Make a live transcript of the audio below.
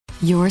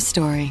Your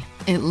story.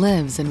 It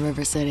lives in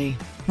River City,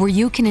 where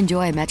you can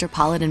enjoy a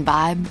metropolitan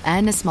vibe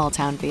and a small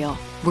town feel,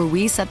 where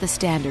we set the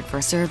standard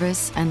for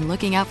service and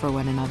looking out for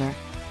one another,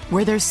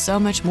 where there's so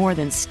much more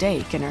than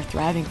steak in our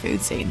thriving food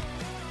scene.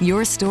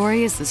 Your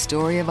story is the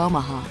story of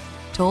Omaha,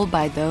 told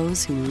by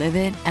those who live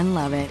it and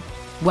love it.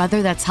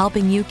 Whether that's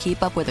helping you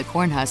keep up with the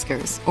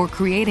Cornhuskers or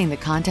creating the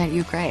content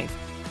you crave.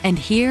 And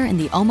here in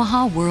the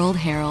Omaha World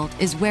Herald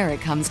is where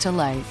it comes to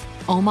life.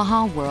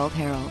 Omaha World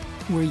Herald,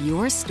 where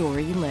your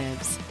story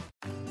lives.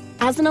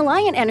 As an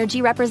Alliant Energy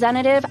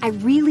representative, I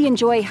really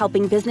enjoy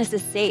helping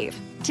businesses save.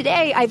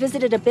 Today, I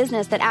visited a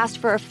business that asked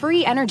for a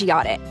free energy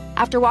audit.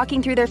 After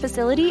walking through their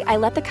facility, I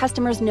let the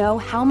customers know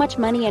how much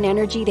money and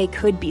energy they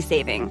could be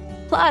saving.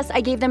 Plus,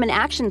 I gave them an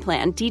action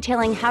plan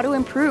detailing how to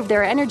improve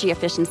their energy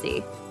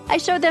efficiency. I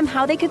showed them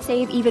how they could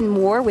save even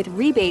more with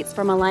rebates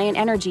from Alliant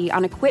Energy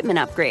on equipment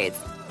upgrades.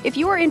 If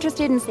you are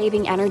interested in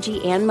saving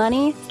energy and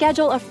money,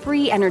 schedule a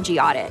free energy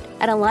audit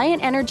at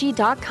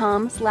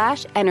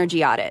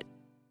alliantenergy.com/energy audit.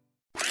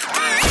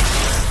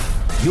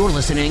 You're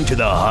listening to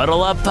the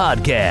Huddle Up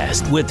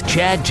Podcast with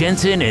Chad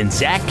Jensen and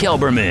Zach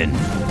Kelberman.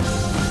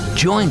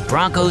 Join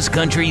Broncos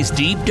Country's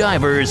deep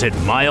divers at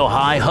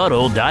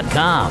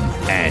milehighhuddle.com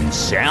and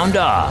sound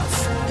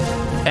off.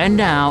 And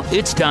now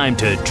it's time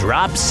to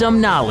drop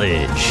some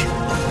knowledge.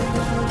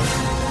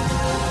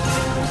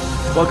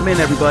 Welcome in,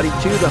 everybody,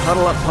 to the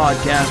Huddle Up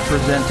Podcast,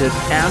 presented,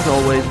 as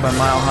always, by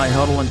Mile High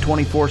Huddle and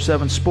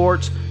 24/7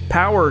 Sports,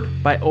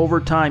 powered by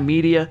Overtime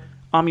Media.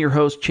 I'm your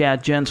host,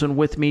 Chad Jensen.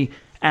 With me,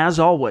 as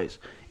always,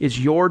 is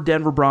your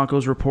Denver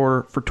Broncos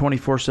reporter for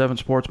 24/7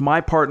 Sports,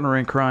 my partner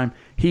in crime.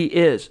 He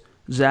is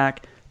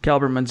Zach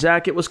Kelberman.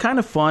 Zach, it was kind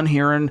of fun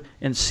hearing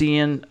and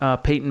seeing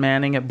Peyton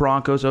Manning at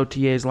Broncos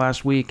OTAs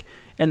last week.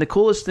 And the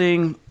coolest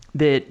thing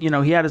that,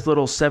 he had his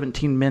little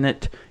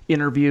 17-minute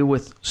interview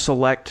with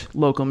select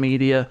local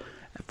media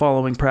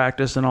following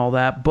practice and all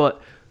that. But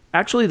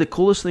actually the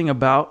coolest thing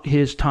about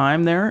his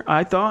time there,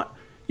 I thought,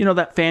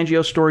 that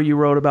Fangio story you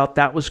wrote about,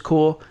 that was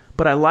cool.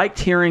 But I liked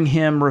hearing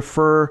him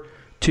refer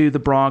to the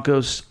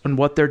Broncos and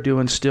what they're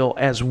doing still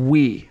as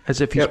we,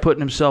 as if he's putting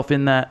himself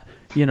in that,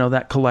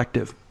 that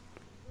collective.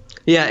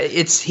 Yeah,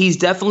 he's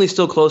definitely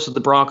still close to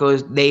the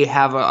Broncos. They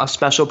have a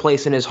special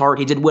place in his heart.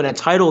 He did win a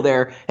title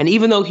there. And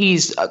even though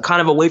he's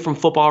kind of away from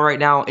football right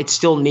now, it's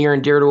still near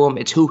and dear to him.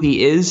 It's who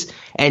he is.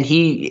 And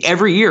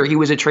every year, he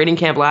was at training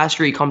camp last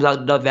year. He comes out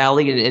to Dove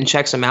Valley and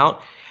checks him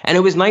out. And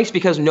it was nice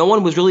because no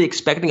one was really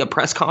expecting a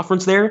press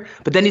conference there.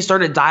 But then he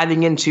started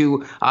diving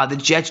into the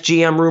Jets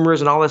GM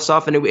rumors and all this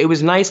stuff. And it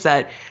was nice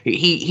that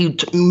he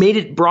made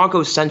it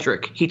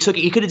Broncos-centric. He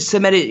could have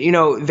submitted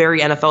it, very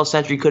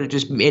NFL-centric. He could have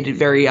just made it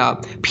very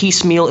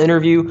piecemeal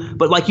interview.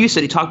 But like you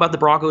said, he talked about the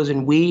Broncos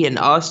and we and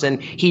us.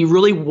 And he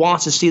really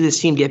wants to see this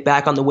team get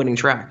back on the winning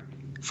track.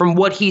 From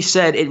what he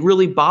said, it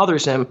really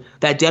bothers him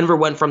that Denver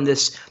went from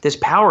this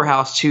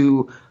powerhouse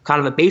to kind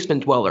of a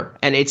basement dweller.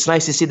 And it's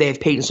nice to see they have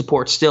Peyton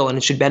support still, and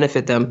it should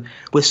benefit them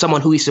with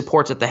someone who he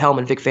supports at the helm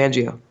in Vic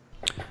Fangio.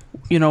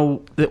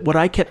 What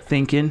I kept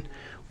thinking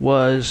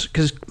was,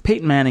 because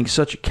Peyton Manning's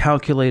such a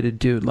calculated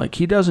dude, like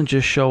he doesn't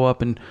just show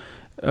up and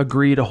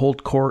agree to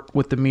hold court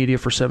with the media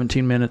for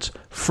 17 minutes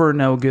for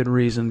no good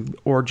reason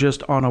or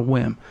just on a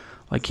whim.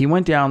 Like he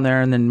went down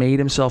there and then made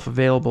himself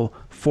available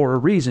for a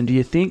reason. Do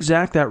you think,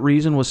 Zach, that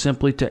reason was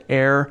simply to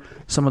air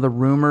some of the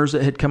rumors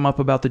that had come up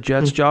about the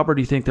Jets job, or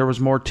do you think there was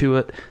more to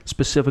it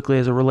specifically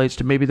as it relates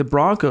to maybe the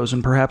Broncos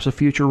and perhaps a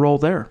future role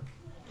there?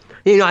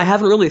 I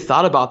haven't really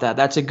thought about that.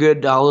 That's a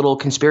good little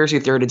conspiracy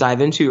theory to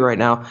dive into right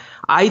now.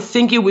 I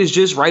think it was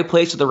just right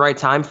place at the right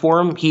time for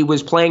him. He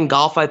was playing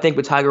golf, I think,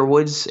 with Tiger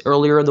Woods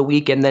earlier in the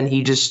week, and then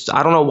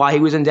I don't know why he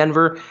was in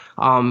Denver.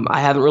 I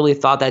haven't really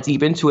thought that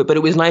deep into it, but it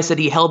was nice that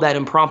he held that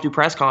impromptu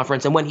press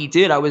conference. And when he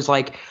did, I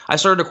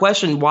started to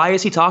question, why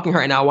is he talking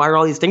right now? Why are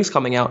all these things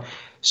coming out?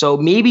 So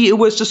maybe it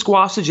was to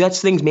squash the Jets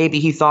things.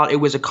 Maybe he thought it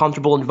was a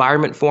comfortable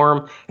environment for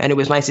him, and it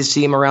was nice to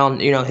see him around,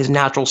 his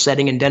natural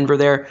setting in Denver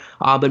there.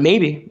 But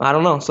maybe, I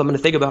don't know, something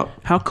to think about.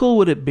 How cool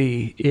would it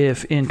be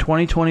if in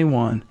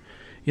 2021,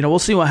 we'll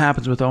see what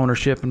happens with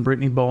ownership and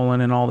Brittany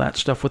Boland and all that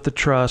stuff with the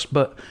trust,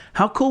 but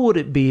how cool would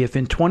it be if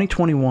in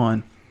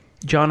 2021,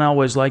 John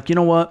Elway's like, you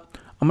know what?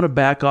 I'm going to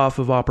back off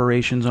of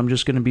operations. I'm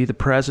just going to be the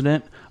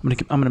president. I'm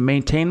going to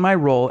maintain my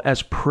role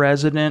as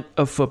president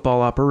of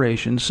football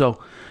operations. So,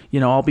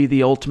 I'll be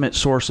the ultimate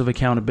source of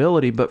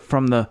accountability, but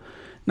from the,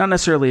 not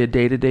necessarily a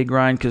day-to-day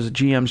grind, because the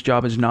GM's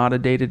job is not a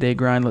day-to-day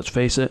grind, let's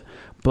face it.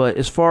 But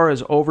as far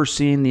as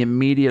overseeing the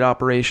immediate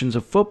operations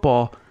of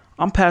football,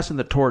 I'm passing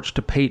the torch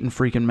to Peyton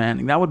freaking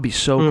Manning. That would be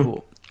so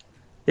cool.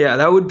 Yeah,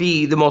 that would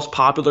be the most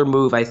popular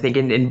move, I think,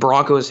 in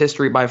Broncos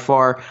history by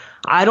far.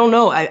 I don't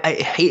know.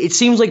 It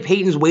seems like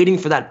Peyton's waiting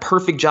for that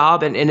perfect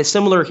job, and in a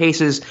similar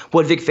case is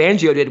what Vic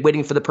Fangio did,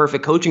 waiting for the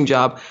perfect coaching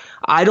job.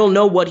 I don't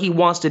know what he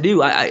wants to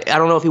do. I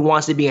don't know if he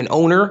wants to be an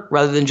owner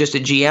rather than just a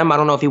GM. I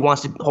don't know if he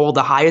wants to hold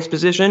the highest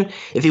position,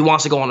 if he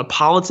wants to go into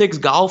politics,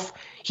 golf.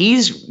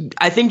 He's,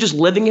 I think, just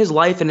living his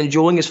life and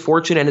enjoying his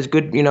fortune and his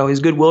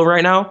goodwill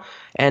right now,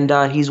 and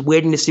he's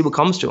waiting to see what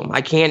comes to him.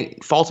 I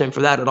can't fault him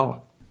for that at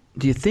all.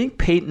 do you think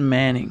Peyton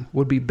Manning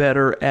would be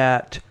better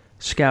at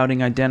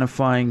scouting,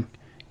 identifying,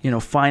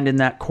 finding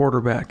that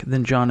quarterback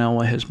than John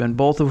Elway has been?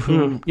 Both of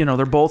whom,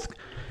 they're both,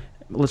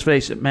 let's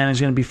face it, Manning's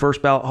going to be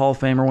first ballot Hall of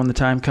Famer when the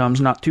time comes,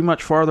 not too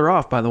much farther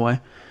off, by the way.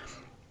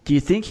 Do you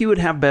think he would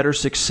have better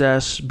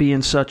success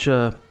being such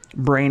a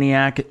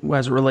brainiac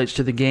as it relates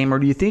to the game, or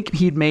do you think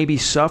he'd maybe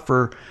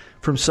suffer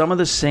from some of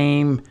the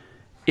same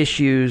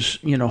issues,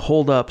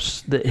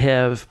 holdups that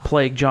have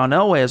plagued John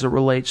Elway as it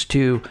relates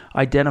to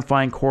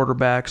identifying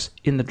quarterbacks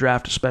in the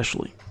draft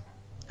especially?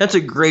 That's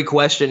a great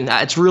question.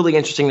 It's really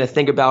interesting to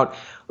think about.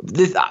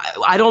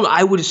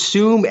 I would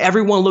assume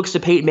everyone looks to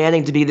Peyton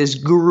Manning to be this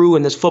guru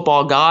and this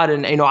football god.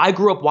 And, I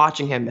grew up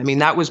watching him. I mean,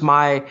 that was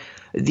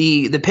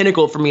the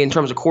pinnacle for me in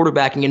terms of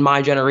quarterbacking in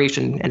my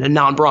generation. And a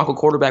non-Bronco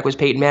quarterback was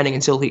Peyton Manning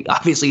until he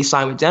obviously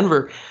signed with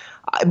Denver.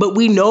 But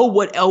we know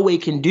what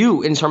Elway can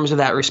do in terms of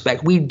that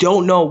respect. We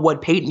don't know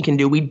what Peyton can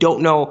do. We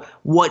don't know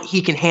what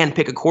he can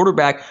handpick a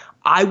quarterback.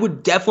 I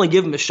would definitely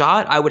give him a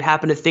shot. I would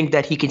happen to think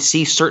that he can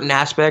see certain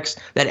aspects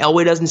that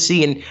Elway doesn't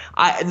see. And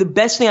the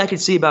best thing I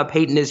could see about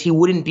Peyton is he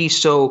wouldn't be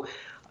so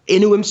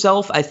into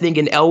himself. I think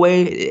in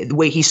Elway, the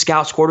way he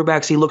scouts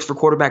quarterbacks, he looks for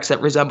quarterbacks that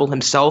resemble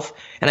himself.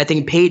 And I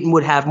think Peyton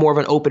would have more of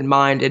an open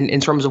mind in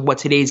terms of what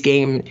today's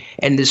game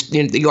and this,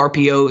 the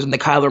RPOs and the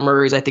Kyler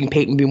Murrays. I think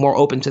Peyton would be more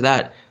open to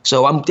that.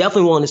 So I'm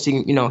definitely willing to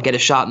see, get a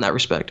shot in that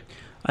respect.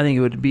 I think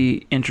it would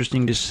be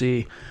interesting to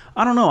see.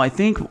 I don't know. I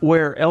think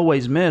where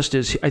Elway's missed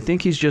is I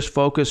think he's just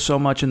focused so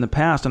much in the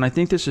past, and I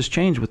think this has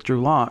changed with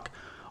Drew Lock,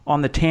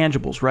 on the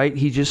tangibles, right?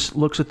 He just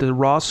looks at the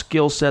raw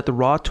skill set, the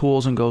raw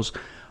tools, and goes,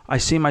 I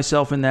see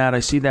myself in that. I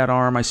see that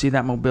arm. I see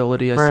that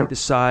mobility. I see the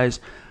size.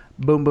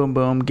 Boom, boom,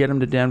 boom. Get him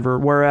to Denver.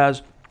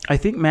 Whereas I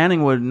think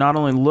Manning would not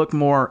only look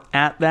more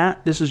at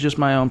that. This is just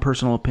my own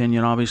personal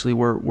opinion. Obviously,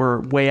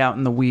 we're way out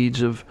in the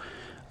weeds of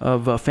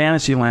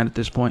fantasy land at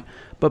this point.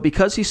 But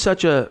because he's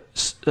such a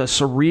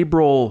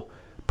cerebral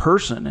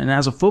person, and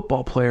as a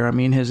football player, I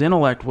mean, his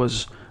intellect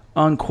was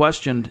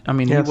unquestioned. I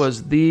mean, He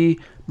was the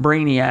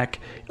brainiac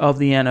of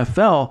the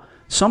NFL.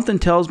 Something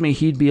tells me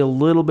he'd be a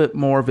little bit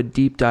more of a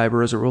deep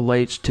diver as it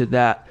relates to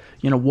that,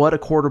 what a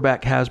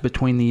quarterback has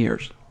between the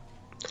ears.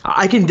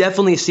 I can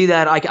definitely see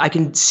that. I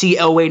can see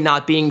Elway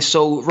not being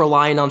so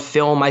reliant on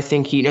film. I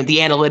think the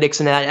analytics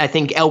and that. I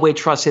think Elway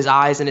trusts his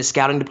eyes and his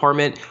scouting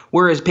department.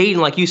 Whereas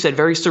Peyton, like you said,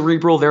 very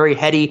cerebral, very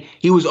heady.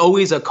 He was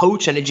always a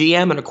coach and a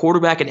GM and a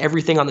quarterback and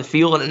everything on the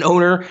field and an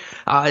owner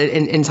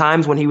in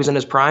times when he was in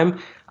his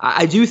prime.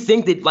 I do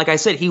think that, like I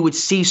said, he would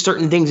see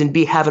certain things and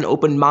have an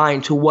open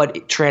mind to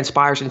what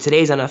transpires in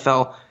today's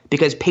NFL.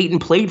 Because Peyton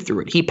played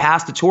through it. He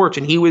passed the torch,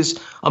 and he was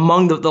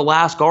among the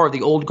last guard,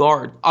 the old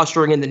guard,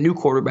 ushering in the new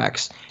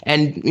quarterbacks.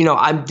 And,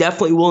 I'm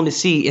definitely willing to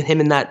see him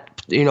in that,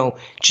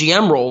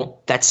 GM role,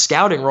 that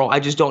scouting role. I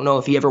just don't know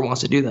if he ever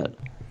wants to do that.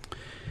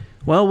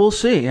 Well, we'll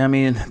see. I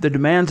mean, the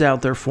demand's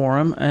out there for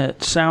him.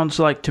 It sounds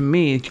like to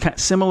me,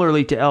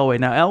 similarly to Elway.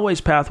 Now,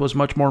 Elway's path was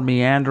much more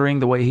meandering,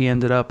 the way he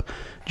ended up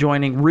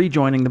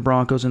rejoining the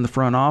Broncos in the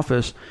front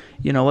office.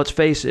 Let's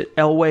face it,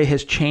 Elway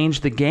has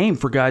changed the game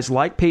for guys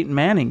like Peyton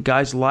Manning,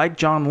 guys like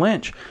John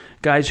Lynch,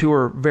 guys who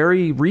are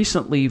very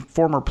recently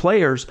former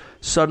players,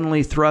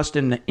 suddenly thrust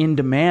in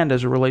demand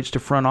as it relates to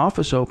front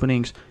office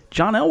openings.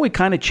 John Elway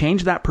kind of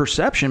changed that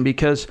perception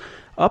because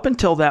up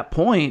until that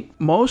point,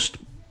 most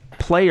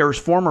players,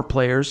 former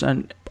players,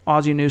 and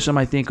Ozzie Newsome,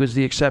 I think, was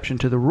the exception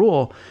to the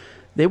rule,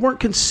 they weren't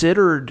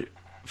considered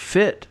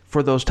fit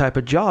for those type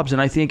of jobs.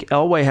 And I think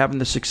Elway having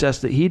the success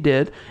that he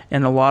did,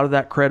 and a lot of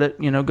that credit,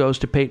 goes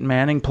to Peyton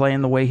Manning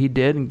playing the way he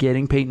did and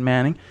getting Peyton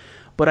Manning.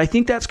 But I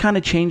think that's kind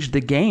of changed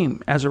the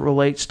game as it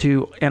relates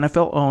to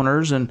NFL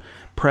owners and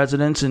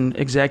presidents and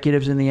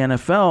executives in the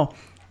NFL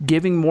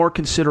giving more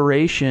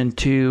consideration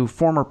to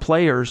former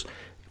players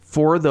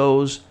for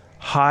those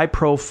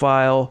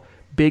high-profile,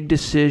 big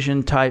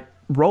decision type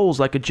roles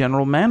like a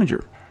general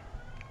manager.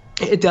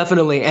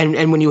 Definitely.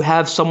 And when you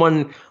have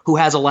someone who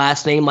has a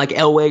last name like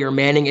Elway or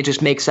Manning, it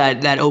just makes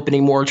that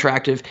opening more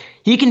attractive.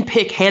 He can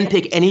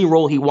handpick any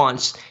role he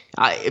wants,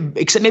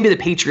 except maybe the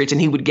Patriots, and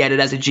he would get it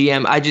as a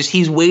GM.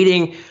 He's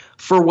waiting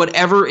for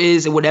whatever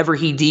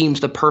he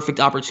deems the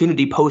perfect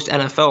opportunity post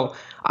NFL.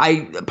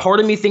 Part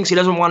of me thinks he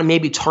doesn't want to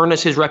maybe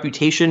tarnish his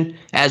reputation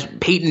as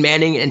Peyton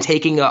Manning and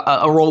taking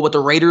a role with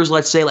the Raiders,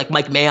 let's say, like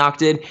Mike Mayock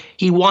did.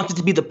 He wants it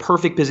to be the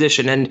perfect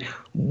position, and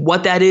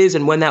what that is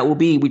and when that will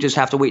be, we just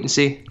have to wait and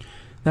see.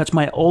 That's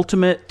my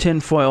ultimate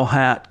tinfoil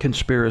hat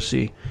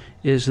conspiracy,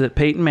 is that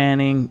Peyton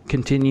Manning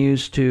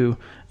continues to,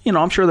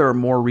 I'm sure there are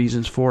more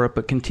reasons for it,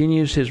 but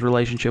continues his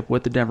relationship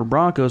with the Denver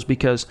Broncos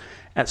because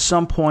at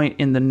some point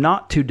in the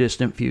not too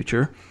distant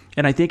future,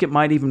 and I think it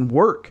might even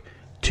work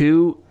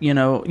to,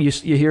 you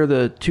hear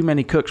the too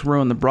many cooks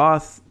ruin the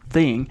broth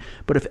thing,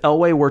 but if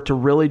Elway were to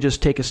really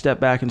just take a step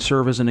back and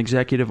serve as an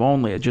executive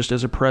only, just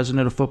as a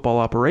president of football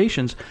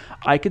operations,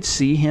 I could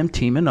see him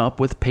teaming up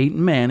with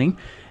Peyton Manning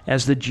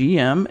as the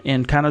GM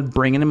and kind of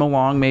bringing him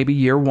along maybe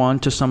year one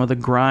to some of the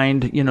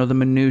grind, the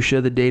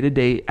minutia, the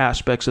day-to-day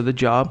aspects of the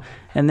job,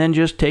 and then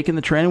just taking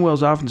the training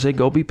wheels off and say,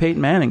 go be Peyton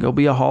Manning, go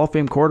be a Hall of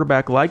Fame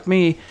quarterback like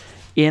me,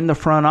 in the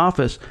front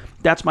office.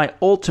 That's my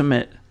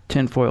ultimate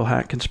tinfoil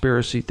hat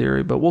conspiracy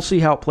theory, but we'll see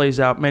how it plays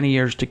out many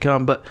years to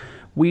come. But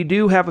we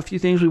do have a few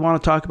things we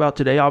want to talk about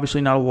today.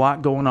 Obviously, not a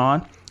lot going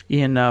on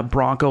in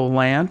Bronco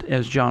land,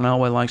 as John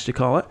Elway likes to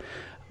call it.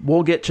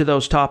 We'll get to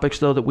those topics,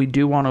 though, that we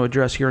do want to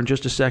address here in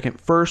just a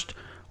second. First,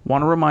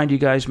 want to remind you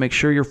guys, make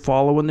sure you're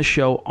following the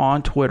show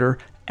on Twitter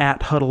at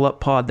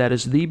HuddleUpPod. That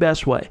is the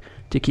best way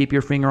to keep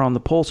your finger on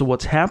the pulse of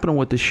what's happening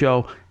with the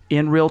show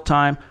in real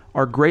time.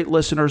 Our great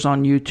listeners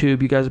on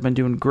YouTube, you guys have been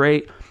doing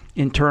great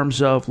in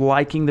terms of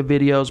liking the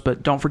videos,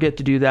 but don't forget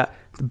to do that.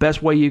 The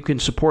best way you can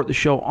support the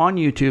show on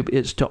YouTube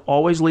is to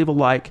always leave a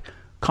like,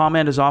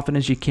 comment as often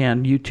as you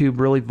can. YouTube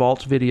really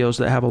vaults videos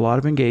that have a lot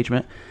of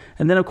engagement.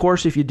 And then, of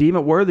course, if you deem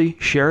it worthy,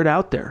 share it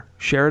out there.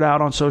 Share it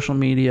out on social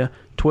media,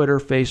 Twitter,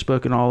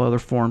 Facebook, and all other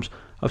forms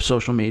of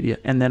social media.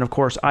 And then, of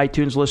course,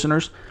 iTunes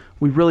listeners,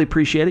 we really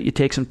appreciate it. You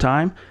take some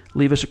time,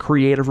 leave us a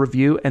creative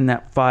review and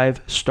that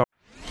 5-star.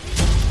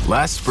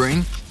 Last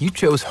spring, you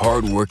chose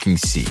hard-working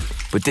seed,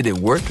 but did it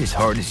work as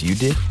hard as you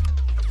did?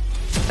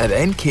 At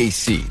NK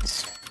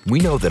Seeds, we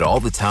know that all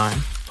the time,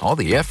 all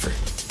the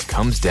effort,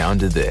 comes down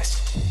to this.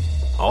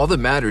 All that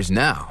matters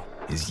now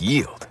is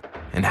yield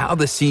and how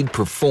the seed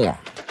performed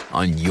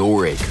on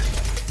your acre.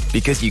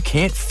 Because you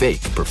can't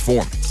fake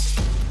performance,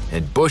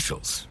 and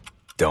bushels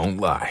don't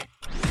lie.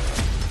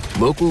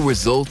 Local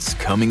results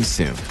coming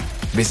soon.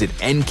 Visit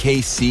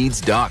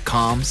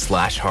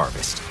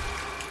nkseeds.com/harvest.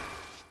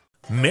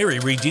 Mary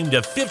redeemed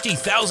a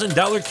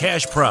 $50,000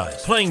 cash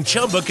prize playing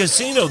Chumba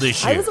Casino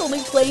this year. I was only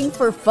playing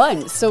for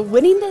fun, so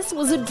winning this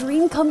was a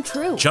dream come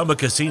true. Chumba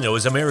Casino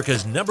is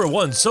America's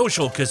 #1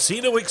 social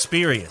casino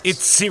experience.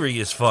 It's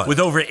serious fun. With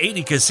over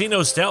 80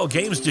 casino-style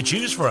games to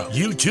choose from,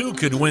 you too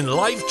could win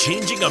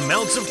life-changing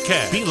amounts of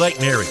cash. Be like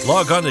Mary.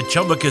 Log on to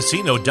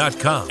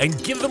ChumbaCasino.com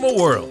and give them a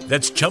whirl.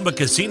 That's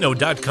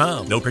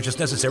ChumbaCasino.com. No purchase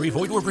necessary.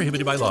 Void or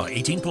prohibited by law.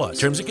 18+.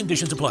 Terms and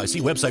conditions apply. See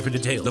website for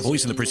details. The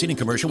voice in the preceding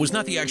commercial was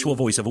not the actual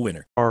voice of a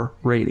winner. Our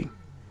rating.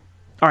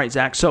 All right,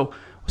 Zach. So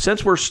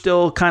since we're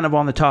still kind of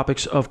on the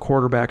topics of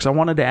quarterbacks, I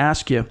wanted to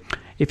ask you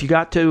if you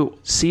got to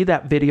see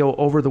that video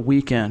over the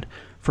weekend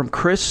from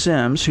Chris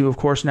Sims, who of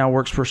course now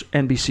works for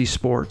NBC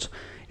Sports.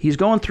 He's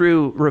going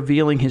through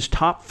revealing his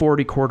top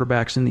 40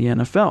 quarterbacks in the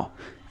NFL.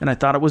 And I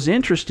thought it was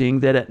interesting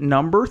that at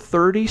number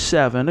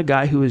 37, a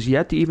guy who has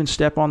yet to even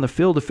step on the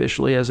field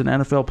officially as an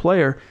NFL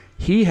player,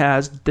 he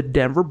has the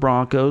Denver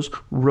Broncos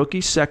rookie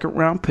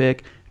second-round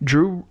pick,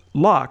 Drew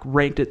Lock,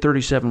 ranked at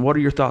 37. What are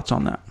your thoughts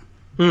on that?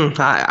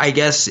 I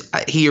guess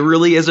he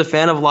really is a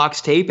fan of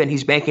Lock's tape, and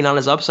he's banking on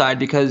his upside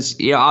because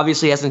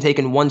obviously he hasn't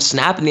taken one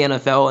snap in the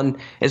NFL. And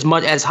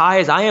as high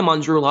as I am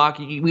on Drew Lock,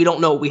 we don't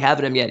know what we have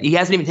in him yet. He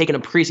hasn't even taken a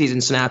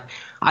preseason snap.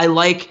 I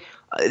like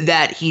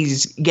that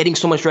he's getting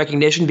so much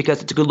recognition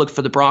because it's a good look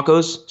for the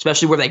Broncos,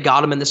 especially where they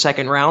got him in the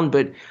second round.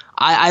 But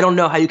I don't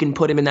know how you can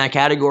put him in that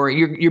category.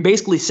 You're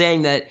basically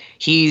saying that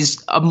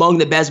he's among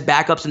the best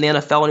backups in the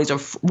NFL and he's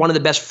one of the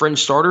best fringe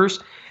starters.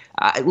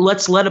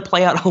 Let's let it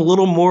play out a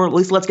little more. At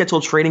least let's get to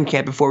a training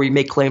camp before we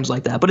make claims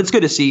like that. But it's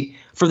good to see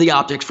for the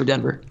optics for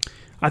Denver.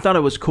 I thought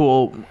it was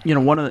cool.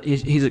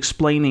 He's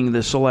explaining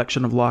the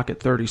selection of Lock at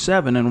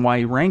 37 and why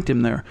he ranked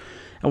him there.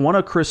 And one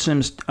of Chris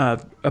Sims'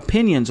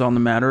 opinions on the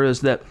matter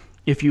is that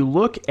if you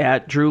look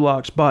at Drew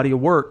Lock's body of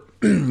work,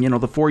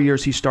 the 4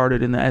 years he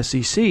started in the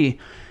SEC,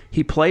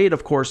 he played,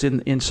 of course,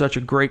 in such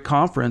a great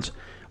conference,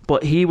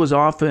 but he was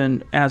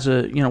often,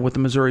 with the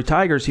Missouri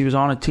Tigers, he was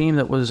on a team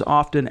that was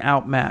often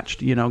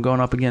outmatched, going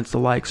up against the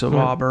likes of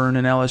Auburn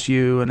and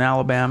LSU and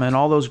Alabama and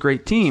all those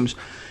great teams.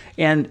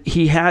 And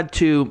he had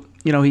to,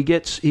 he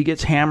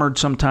gets hammered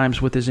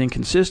sometimes with his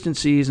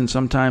inconsistencies and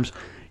sometimes,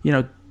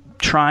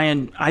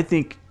 pressing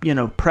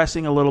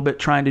a little bit,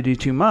 trying to do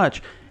too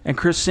much. And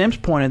Chris Sims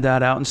pointed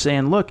that out and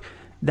saying, look,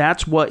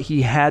 that's what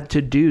he had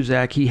to do,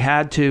 Zach. He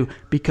had to,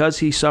 because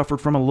he suffered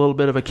from a little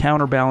bit of a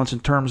counterbalance in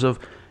terms of,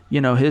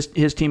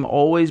 his team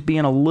always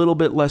being a little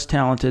bit less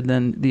talented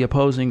than the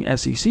opposing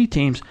SEC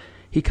teams.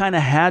 He kind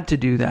of had to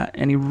do that.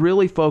 And he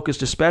really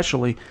focused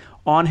especially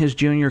on his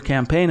junior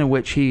campaign in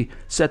which he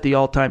set the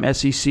all-time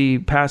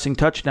SEC passing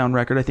touchdown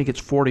record. I think it's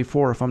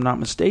 44 if I'm not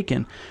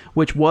mistaken,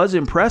 which was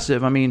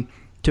impressive. I mean,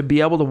 to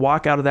be able to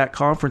walk out of that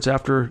conference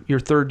after your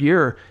third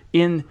year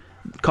in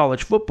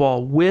college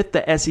football with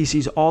the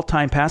SEC's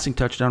all-time passing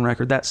touchdown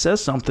record, that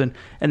says something,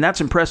 and that's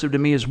impressive to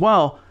me as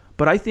well.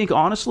 But I think,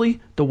 honestly,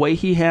 the way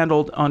he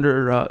handled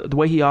the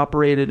way he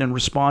operated and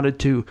responded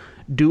to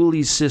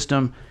Dooley's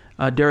system,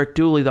 Derek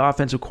Dooley, the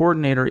offensive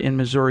coordinator in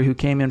Missouri who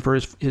came in for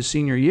his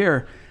senior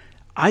year,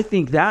 I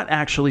think that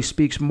actually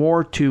speaks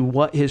more to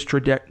what his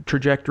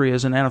trajectory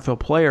as an NFL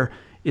player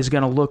is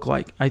going to look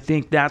like. I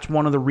think that's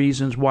one of the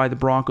reasons why the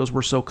Broncos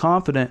were so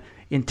confident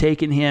in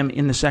taking him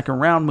in the second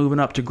round, moving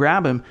up to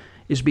grab him,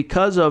 is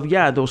because of,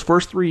 those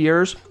first 3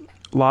 years,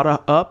 a lot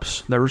of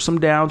ups, there were some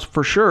downs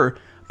for sure,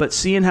 but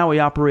seeing how he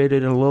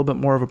operated in a little bit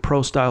more of a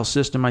pro-style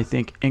system, I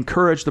think,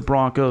 encouraged the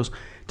Broncos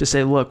to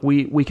say, look,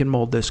 we can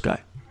mold this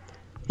guy.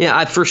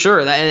 Yeah, for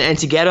sure. And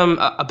to get him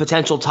a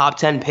potential top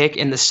 10 pick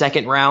in the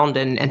second round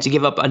and to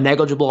give up a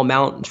negligible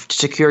amount to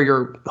secure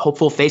your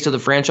hopeful face of the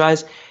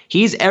franchise,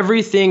 he's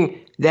everything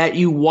that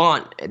you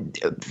want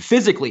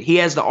physically. He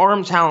has the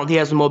arm talent, he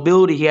has the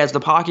mobility, he has the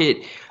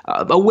pocket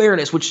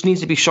awareness, which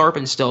needs to be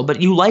sharpened still.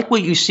 But you like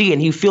what you see,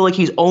 and you feel like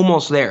he's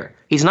almost there.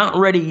 He's not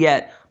ready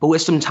yet, but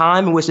with some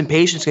time and with some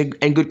patience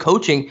and good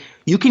coaching,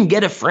 you can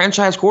get a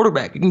franchise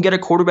quarterback. You can get a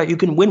quarterback you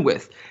can win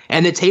with.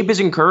 And the tape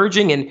is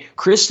encouraging, and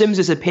Chris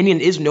Sims'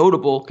 opinion is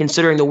notable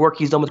considering the work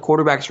he's done with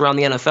quarterbacks around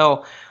the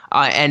NFL.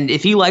 And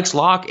if he likes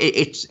Locke,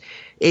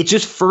 it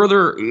just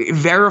further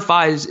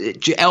verifies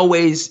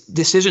Elway's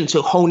decision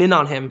to hone in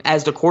on him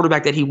as the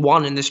quarterback that he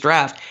wanted in this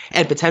draft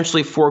and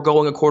potentially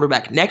foregoing a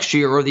quarterback next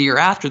year or the year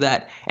after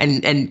that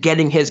and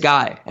getting his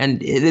guy. And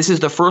this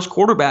is the first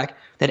quarterback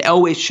that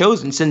Elway's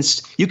chosen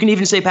since, you can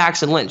even say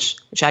Paxton Lynch,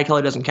 Chad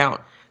Kelly doesn't count,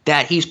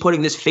 that he's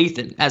putting this faith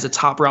in as a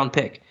top round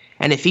pick.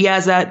 And if he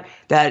has that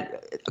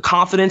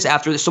confidence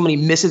after so many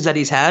misses that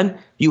he's had,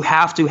 you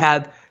have to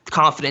have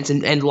confidence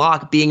in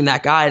Locke being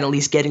that guy and at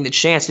least getting the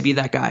chance to be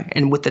that guy.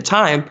 And with the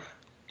time,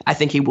 I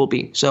think he will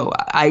be. So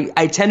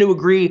I tend to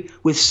agree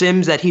with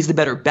Sims that he's the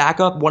better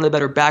backup, one of the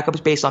better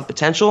backups based on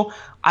potential.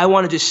 I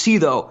want to just see,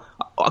 though,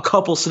 a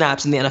couple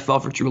snaps in the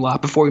NFL for Drew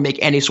Lock before we make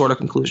any sort of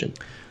conclusion.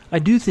 I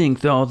do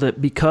think, though,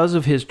 that because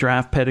of his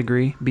draft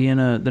pedigree, being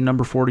the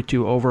number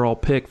 42 overall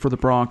pick for the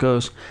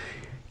Broncos,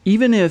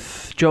 even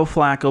if Joe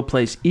Flacco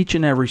plays each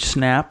and every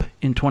snap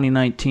in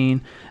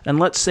 2019, and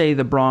let's say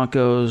the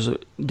Broncos,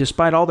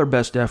 despite all their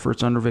best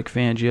efforts under Vic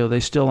Fangio,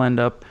 they still end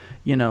up,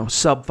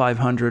 sub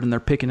 500 and they're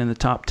picking in the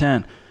top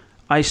 10.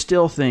 I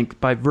still think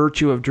by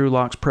virtue of Drew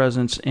Lock's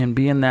presence and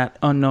being that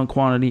unknown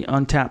quantity,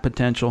 untapped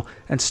potential,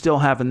 and still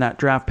having that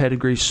draft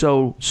pedigree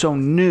so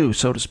new,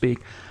 so to speak,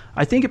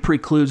 I think it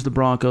precludes the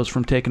Broncos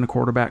from taking a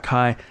quarterback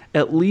high,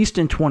 at least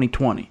in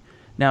 2020.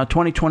 Now,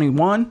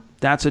 2021,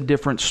 that's a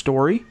different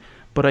story,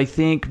 but I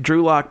think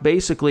Drew Lock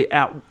basically,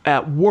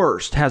 at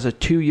worst, has a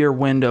 2-year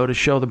window to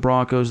show the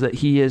Broncos that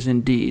he is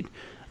indeed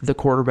the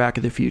quarterback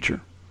of the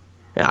future.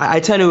 I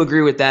tend to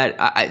agree with that.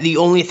 The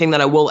only thing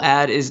that I will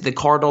add is the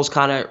Cardinals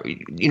kind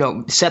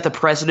of, set the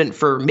precedent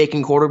for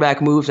making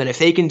quarterback moves. And if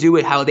they can do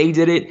it how they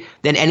did it,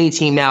 then any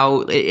team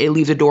now, it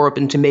leaves a door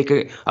open to make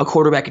a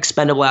quarterback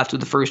expendable after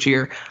the first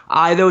year.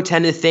 I, though,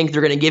 tend to think they're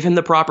going to give him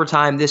the proper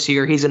time this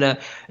year. He's going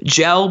to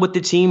gel with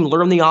the team,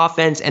 learn the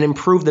offense, and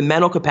improve the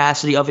mental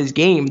capacity of his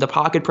game, the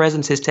pocket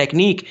presence, his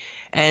technique.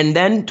 And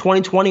then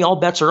 2020, all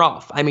bets are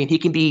off. I mean, he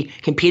can be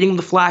competing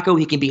with Flacco.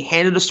 He can be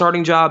handed a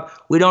starting job.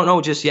 We don't know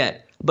just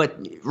yet.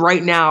 But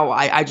right now,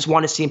 I just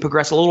want to see him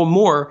progress a little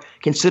more,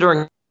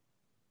 considering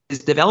his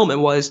development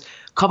was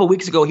a couple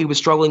weeks ago he was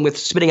struggling with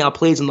spitting out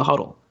plays in the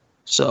huddle.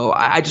 So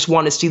I just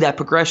want to see that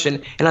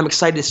progression, and I'm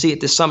excited to see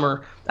it this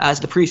summer as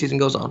the preseason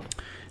goes on.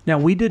 Now,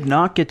 we did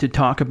not get to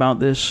talk about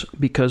this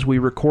because we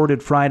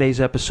recorded Friday's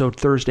episode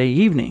Thursday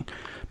evening.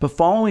 But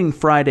following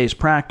Friday's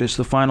practice,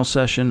 the final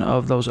session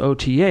of those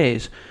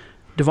OTAs,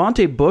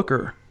 Devontae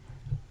Booker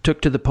took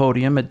to the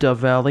podium at Dove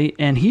Valley,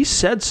 and he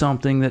said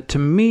something that, to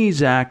me,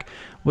 Zach,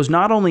 was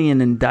not only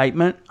an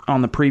indictment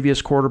on the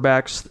previous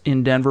quarterbacks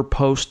in Denver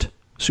post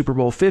Super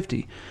Bowl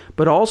 50,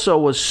 but also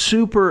was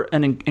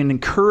an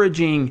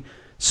encouraging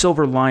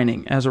silver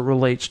lining as it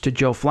relates to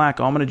Joe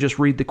Flacco. I'm going to just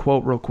read the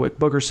quote real quick.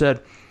 Booker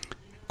said,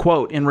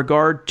 quote, in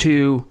regard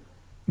to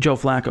Joe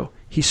Flacco,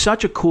 he's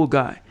such a cool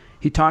guy.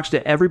 He talks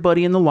to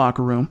everybody in the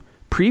locker room.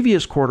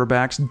 Previous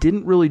quarterbacks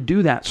didn't really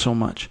do that so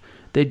much.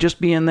 They'd just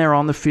be in there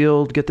on the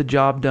field, get the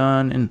job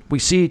done, and we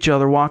see each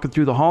other walking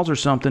through the halls or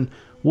something,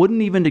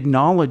 wouldn't even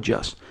acknowledge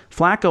us.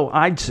 Flacco,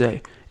 I'd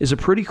say, is a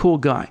pretty cool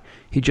guy.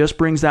 He just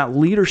brings that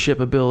leadership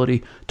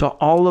ability to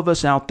all of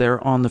us out there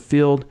on the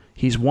field.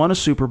 He's won a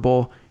Super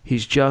Bowl.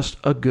 He's just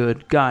a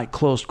good guy,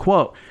 close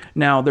quote.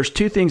 Now, there's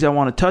two things I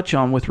want to touch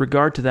on with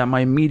regard to that, my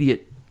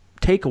immediate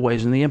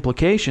takeaways and the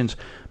implications.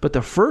 But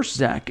the first,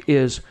 Zach,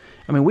 is,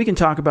 we can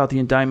talk about the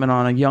indictment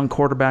on a young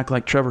quarterback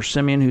like Trevor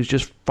Siemian who's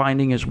just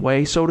finding his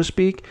way, so to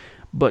speak.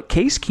 But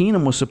Case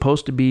Keenum was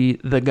supposed to be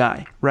the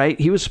guy, right?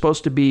 He was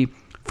supposed to be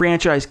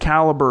franchise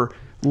caliber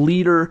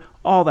leader,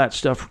 all that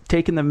stuff,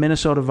 taking the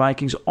Minnesota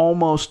Vikings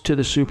almost to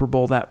the Super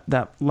Bowl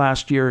that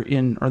last year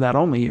that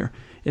only year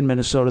in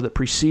Minnesota that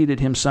preceded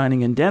him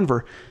signing in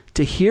Denver.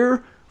 To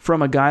hear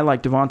from a guy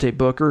like Devontae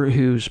Booker,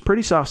 who's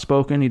pretty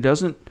soft-spoken,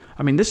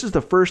 this is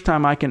the first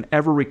time I can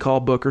ever recall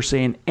Booker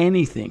saying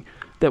anything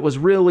that was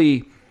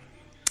really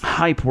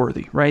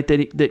hype-worthy, right?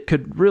 That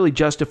could really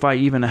justify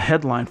even a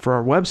headline for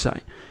our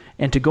website.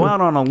 And to go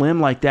out on a limb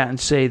like that and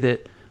say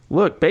that,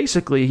 look,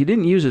 basically, he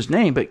didn't use his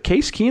name, but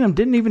Case Keenum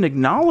didn't even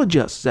acknowledge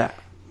us, Zach.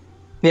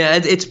 Yeah,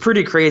 it's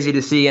pretty crazy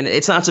to see, and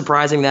it's not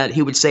surprising that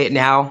he would say it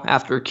now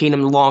after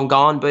Keenum long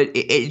gone, but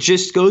it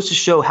just goes to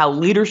show how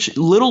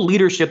little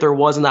leadership there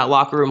was in that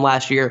locker room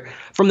last year.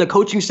 From the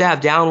coaching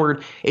staff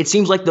downward, it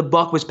seems like the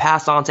buck was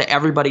passed on to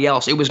everybody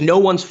else. It was no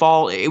one's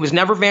fault. It was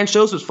never Vance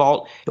Joseph's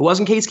fault. It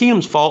wasn't Case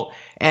Keenum's fault.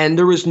 and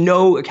there was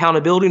no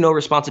accountability, no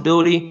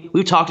responsibility.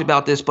 We've talked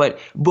about this, but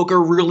Booker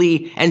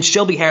really, and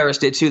Shelby Harris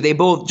did too, they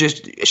both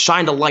just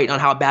shined a light on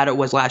how bad it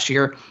was last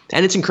year.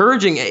 And it's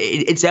encouraging.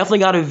 It's definitely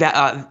got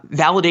to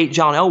validate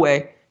John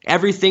Elway.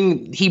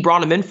 Everything he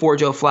brought him in for,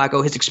 Joe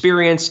Flacco, his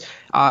experience,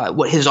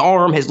 his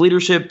arm, his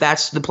leadership,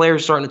 that's the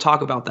players starting to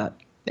talk about that.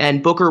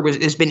 And Booker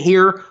has been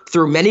here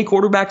through many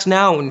quarterbacks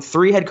now and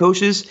 3 head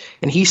coaches,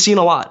 and he's seen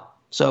a lot.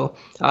 So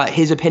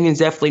his opinion's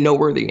definitely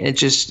noteworthy. And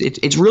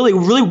it's really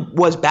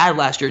was bad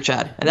last year,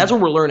 Chad. And that's what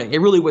we're learning.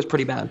 It really was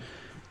pretty bad.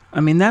 I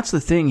mean, that's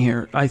the thing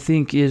here, I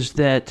think, is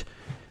that,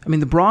 I mean,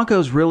 the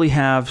Broncos really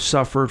have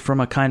suffered from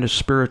a kind of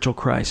spiritual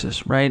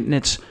crisis, right? And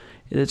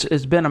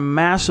it's been a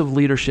massive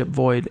leadership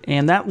void.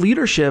 And that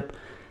leadership,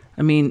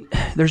 I mean,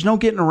 there's no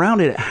getting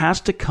around it. It has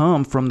to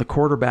come from the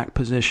quarterback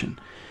position.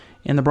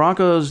 And the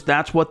Broncos,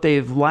 that's what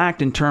they've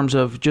lacked in terms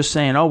of just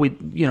saying,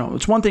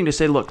 it's one thing to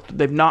say, look,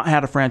 they've not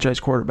had a franchise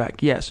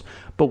quarterback. Yes.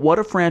 But what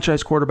a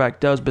franchise quarterback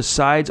does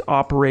besides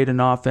operate an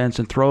offense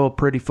and throw a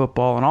pretty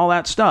football and all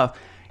that stuff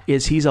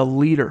is he's a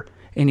leader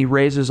and he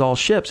raises all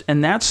ships.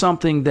 And that's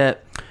something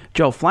that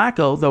Joe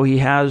Flacco, though he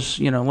has,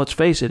 let's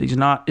face it,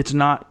 it's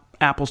not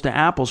apples to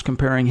apples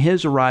comparing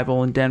his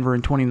arrival in Denver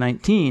in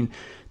 2019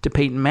 to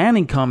Peyton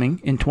Manning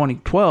coming in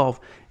 2012.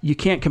 You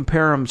can't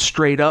compare them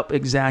straight up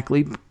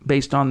exactly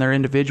based on their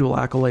individual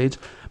accolades,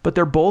 but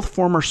they're both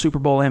former Super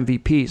Bowl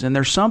MVPs. And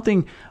there's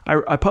something,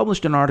 I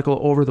published an article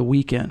over the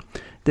weekend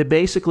that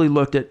basically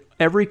looked at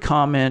every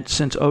comment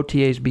since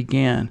OTAs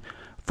began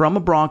from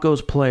a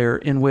Broncos player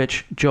in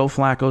which Joe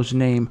Flacco's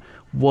name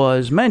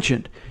was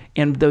mentioned.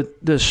 And the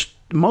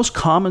most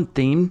common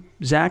theme,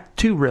 Zach,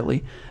 two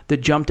really,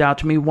 that jumped out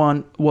to me,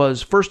 one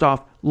was, first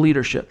off,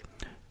 leadership.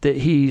 That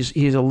he's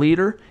a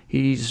leader.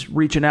 He's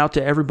reaching out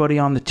to everybody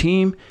on the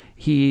team.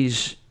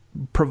 He's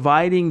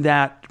providing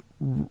that,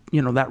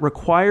 that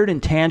required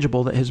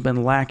intangible that has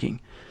been lacking.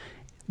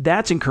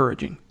 That's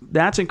encouraging.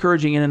 That's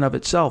encouraging in and of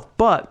itself.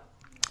 But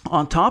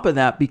on top of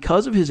that,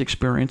 because of his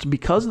experience,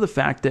 because of the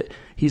fact that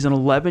he's an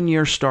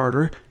 11-year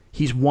starter,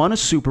 he's won a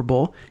Super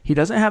Bowl. He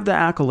doesn't have the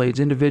accolades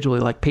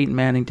individually like Peyton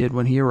Manning did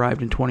when he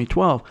arrived in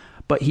 2012.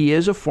 But he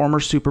is a former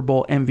Super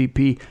Bowl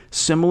MVP,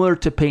 similar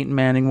to Peyton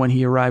Manning when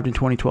he arrived in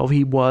 2012.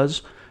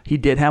 He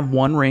did have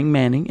one ring,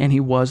 Manning, and he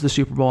was the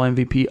Super Bowl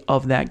MVP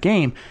of that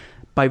game.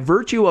 By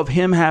virtue of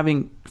him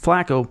having,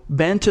 Flacco,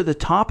 been to the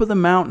top of the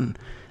mountain,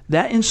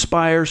 that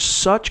inspires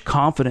such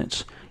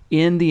confidence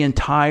in the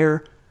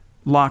entire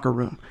locker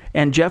room.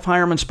 And Jeff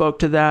Heuerman spoke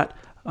to that.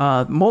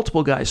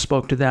 Multiple guys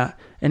spoke to that.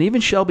 And even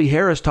Shelby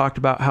Harris talked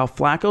about how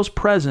Flacco's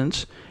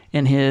presence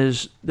and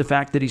the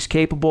fact that he's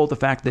capable, the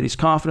fact that he's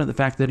confident, the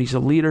fact that he's a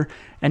leader,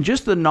 and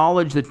just the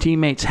knowledge that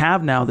teammates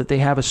have now that they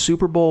have a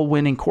Super Bowl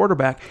winning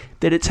quarterback,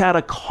 that it's had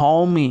a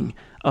calming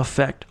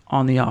effect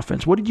on the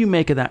offense. What did you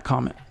make of that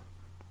comment?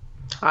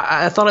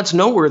 I thought it's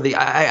noteworthy.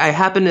 I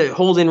happen to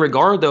hold in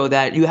regard, though,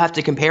 that you have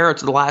to compare it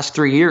to the last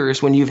 3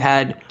 years when you've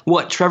had,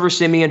 Trevor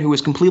Siemian, who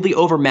was completely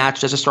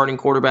overmatched as a starting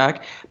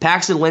quarterback,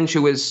 Paxton Lynch,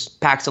 we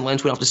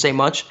don't have to say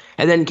much,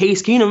 and then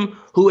Case Keenum,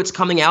 who it's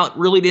coming out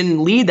really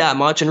didn't lead that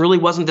much and really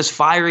wasn't this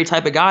fiery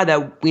type of guy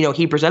that,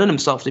 he presented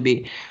himself to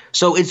be.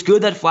 So it's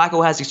good that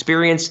Flacco has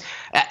experience.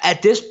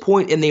 At this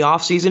point in the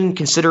offseason,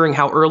 considering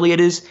how early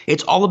it is,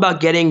 it's all about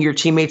getting your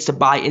teammates to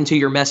buy into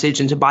your message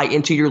and to buy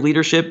into your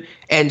leadership.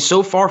 And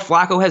so far,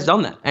 Flacco has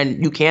done that.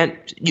 And you can't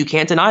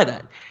deny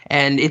that.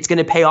 And it's going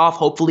to pay off,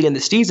 hopefully, in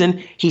the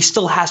season. He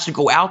still has to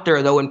go out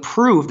there, though, and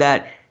prove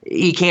that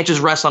he can't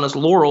just rest on his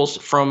laurels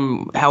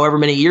from however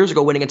many years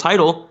ago winning a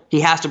title. He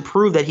has to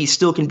prove that he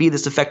still can be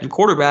this effective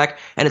quarterback.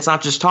 And it's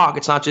not just talk.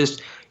 It's not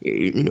just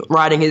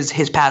riding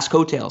his past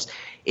coattails.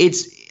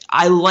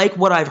 I like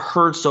what I've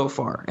heard so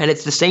far, and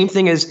it's the same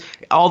thing as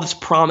all this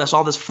promise,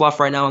 all this fluff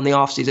right now in the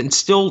offseason. It's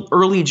still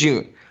early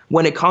June.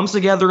 When it comes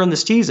together in the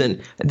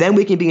season, then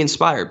we can be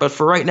inspired. But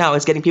for right now,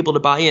 it's getting people to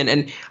buy in.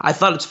 And I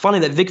thought it's funny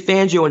that Vic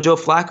Fangio and Joe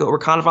Flacco were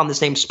kind of on the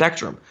same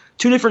spectrum.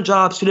 2 different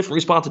jobs, 2 different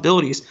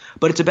responsibilities,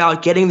 but it's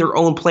about getting their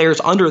own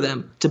players under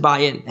them to buy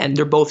in, and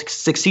they're both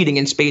succeeding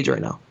in spades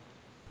right now.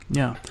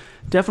 Yeah.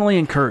 Definitely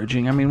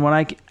encouraging. I mean, when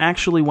I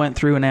actually went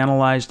through and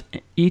analyzed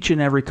each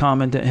and every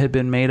comment that had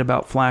been made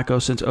about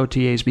Flacco since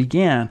OTAs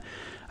began,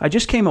 I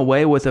just came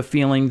away with a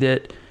feeling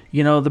that,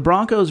 the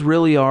Broncos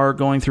really are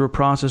going through a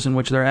process in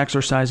which they're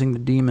exercising the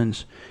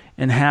demons.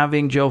 And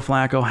having Joe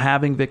Flacco,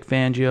 having Vic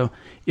Fangio,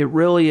 it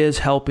really is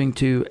helping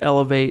to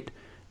elevate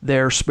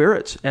their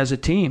spirits as a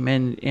team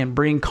and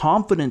bring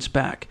confidence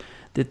back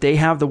that they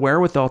have the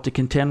wherewithal to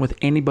contend with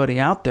anybody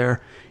out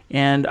there.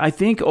 And I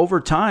think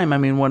over time,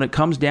 when it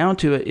comes down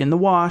to it, in the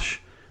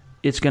wash,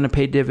 it's going to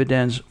pay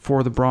dividends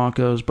for the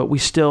Broncos. But we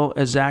still,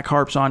 as Zach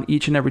harps on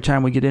each and every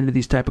time we get into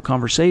these type of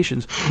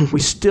conversations, we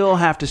still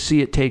have to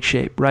see it take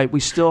shape, right? We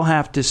still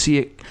have to see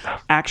it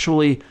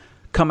actually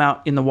come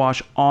out in the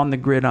wash on the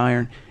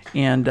gridiron.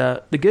 And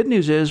the good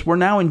news is we're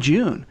now in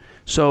June.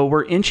 So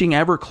we're inching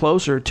ever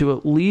closer to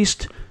at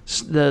least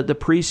the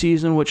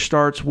preseason, which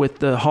starts with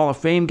the Hall of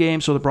Fame game.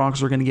 So the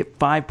Broncos are going to get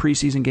 5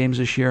 preseason games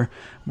this year.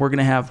 We're going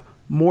to have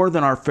more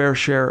than our fair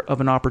share of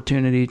an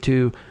opportunity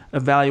to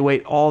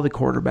evaluate all the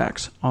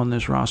quarterbacks on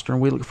this roster, and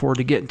we look forward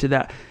to getting to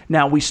that.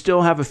 Now, we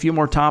still have a few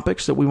more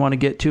topics that we want to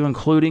get to,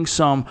 including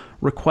some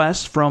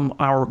requests from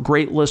our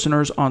great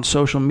listeners on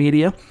social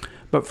media.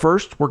 But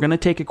first, we're going to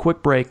take a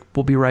quick break.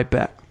 We'll be right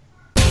back.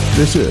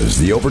 This is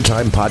the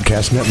Overtime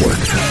Podcast Network.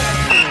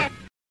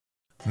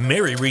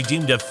 Mary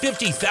redeemed a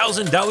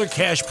 $50,000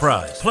 cash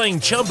prize playing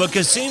Chumba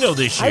Casino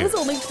this year. I was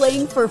only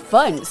playing for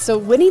fun, so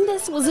winning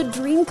this was a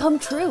dream come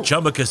true.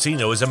 Chumba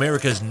Casino is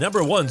America's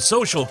 #1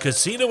 social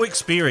casino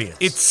experience.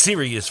 It's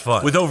serious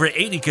fun. With over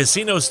 80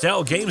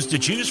 casino-style games to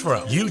choose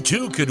from, you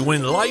too could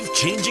win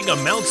life-changing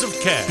amounts of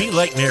cash. Be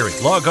like Mary.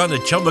 Log on to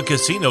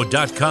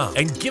ChumbaCasino.com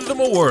and give them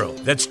a whirl.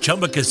 That's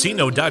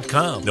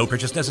ChumbaCasino.com. No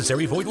purchase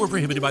necessary. Void where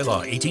prohibited by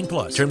law.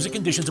 18+. Terms and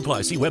conditions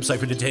apply. See website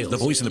for details. The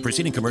voice in the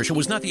preceding commercial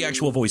was not the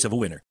actual voice of a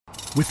winner.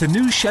 With the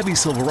new Chevy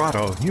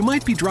Silverado, you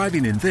might be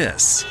driving in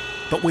this.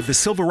 But with the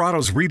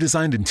Silverado's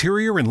redesigned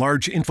interior and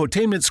large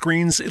infotainment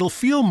screens, it'll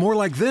feel more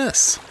like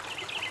this.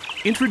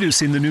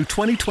 Introducing the new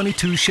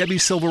 2022 Chevy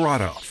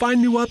Silverado.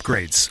 Find new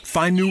upgrades.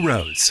 Find new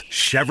roads.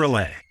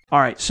 Chevrolet.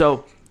 All right,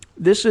 so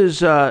this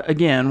is,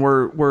 again,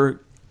 we're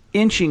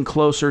inching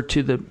closer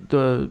to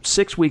the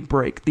 6-week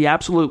break, the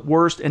absolute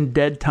worst and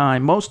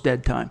most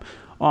dead time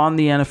on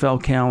the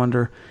NFL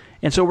calendar.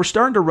 And so we're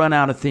starting to run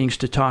out of things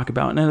to talk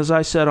about. And as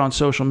I said on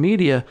social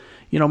media,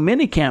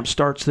 minicamp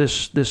starts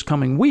this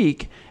coming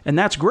week, and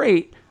that's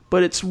great,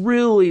 but it's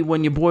really,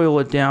 when you boil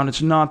it down,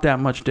 it's not that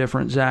much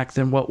different, Zach,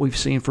 than what we've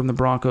seen from the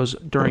Broncos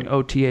during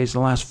OTAs the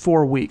last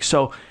 4 weeks.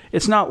 So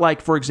it's not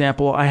like, for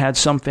example, I had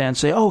some fans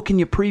say, oh, can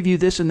you preview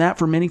this and that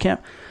for minicamp?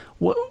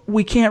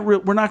 We can't.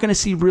 We're not going to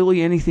see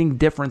really anything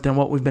different than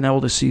what we've been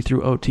able to see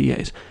through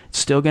OTAs. It's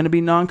still going to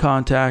be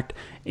non-contact,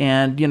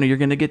 and you're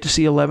going to get to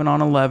see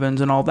 11-on-11s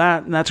and all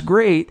that, and that's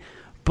great.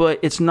 But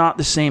it's not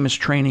the same as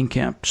training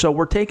camp. So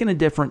we're taking a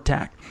different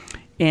tack,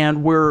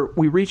 and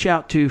we reach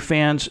out to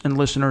fans and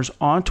listeners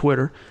on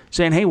Twitter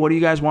saying, "Hey, what do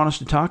you guys want us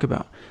to talk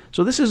about?"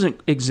 So this isn't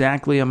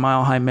exactly a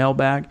Mile High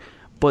mailbag,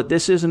 but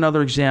this is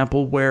another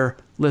example where,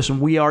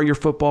 listen, we are your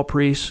football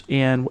priests,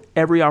 and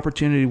every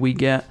opportunity we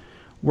get,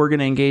 we're going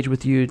to engage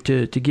with you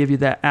to give you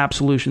that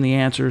absolution, the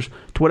answers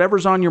to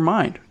whatever's on your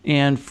mind.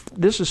 And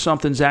this is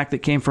something, Zach, that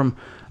came from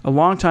a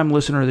longtime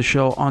listener of the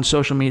show on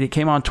social media. It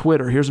came on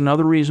Twitter. Here's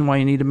another reason why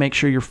you need to make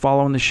sure you're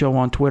following the show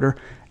on Twitter,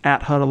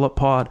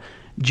 @HuddleUpPod.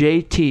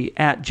 JT,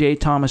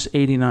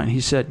 @JThomas89.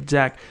 He said,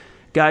 Zach,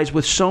 guys,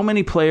 with so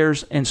many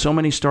players and so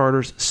many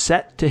starters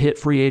set to hit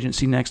free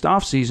agency next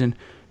offseason,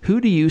 who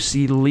do you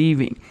see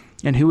leaving,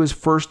 and who is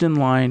first in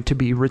line to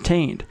be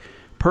retained?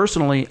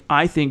 Personally,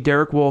 I think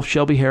Derek Wolfe,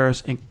 Shelby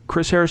Harris, and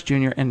Chris Harris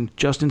Jr. and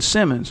Justin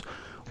Simmons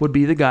would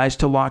be the guys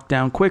to lock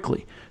down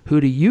quickly. Who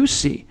do you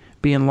see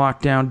being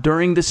locked down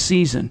during the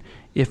season,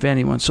 if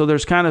anyone? So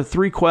there's kind of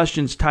 3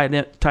 questions tied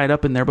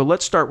up in there, but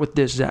let's start with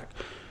this, Zach.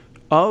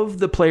 Of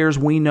the players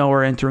we know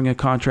are entering a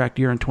contract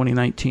year in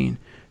 2019,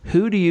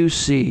 who do you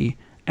see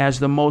as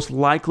the most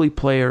likely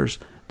players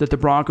that the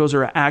Broncos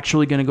are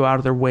actually going to go out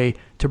of their way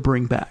to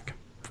bring back?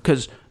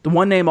 Because the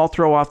one name I'll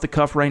throw off the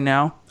cuff right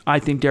now, I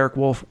think Derek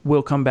Wolfe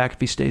will come back if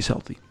he stays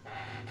healthy.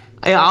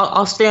 Yeah,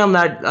 I'll stay on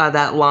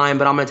that line,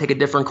 but I'm going to take a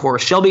different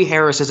course. Shelby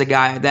Harris is a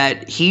guy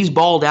that he's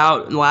balled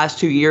out in the last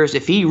 2 years.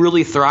 If he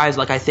really thrives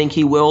like I think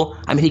he will,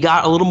 I mean, he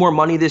got a little more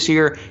money this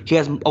year. He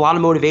has a lot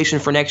of motivation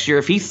for next year.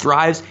 If he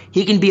thrives,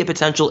 he can be a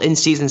potential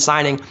in-season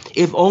signing,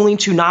 if only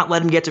to not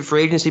let him get to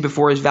free agency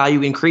before his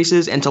value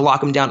increases and to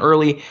lock him down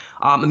early.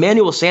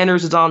 Emmanuel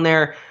Sanders is on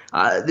there.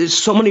 There's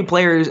so many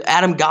players.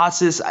 Adam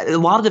Gotsis, a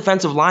lot of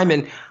defensive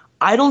linemen.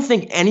 I don't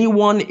think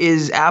anyone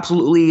is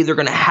absolutely they're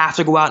going to have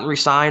to go out and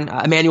resign.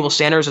 Emmanuel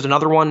Sanders is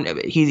another one.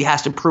 He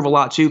has to prove a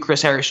lot too.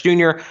 Chris Harris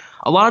Jr.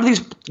 A lot of these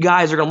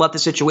guys are going to let the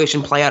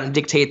situation play out and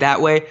dictate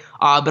that way.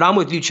 But I'm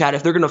with you, Chad.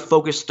 If they're going to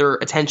focus their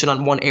attention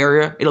on one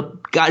area,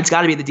 it's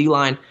got to be the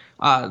D-line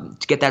to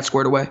get that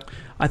squared away.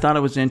 I thought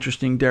it was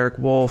interesting, Derek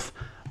Wolfe.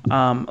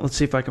 Let's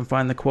see if I can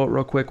find the quote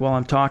real quick while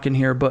I'm talking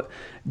here. But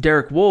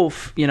Derek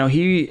Wolfe,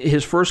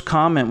 his first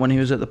comment when he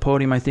was at the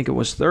podium, I think it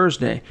was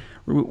Thursday.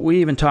 We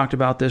even talked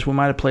about this. We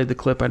might have played the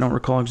clip. I don't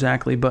recall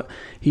exactly. But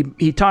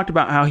he talked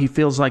about how he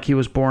feels like he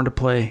was born to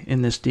play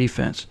in this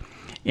defense.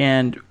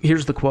 And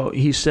here's the quote.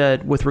 He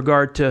said, with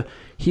regard to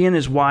he and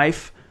his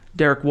wife,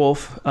 Derek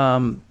Wolfe,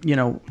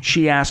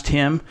 she asked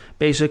him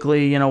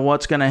basically,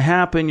 what's going to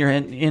happen? You're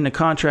in a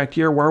contract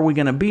year. Where are we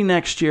going to be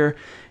next year?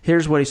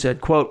 Here's what he said,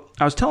 quote,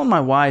 I was telling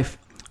my wife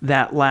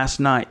that last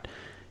night.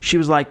 She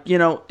was like,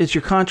 it's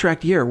your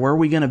contract year. Where are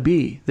we going to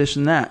be? This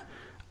and that.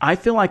 I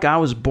feel like I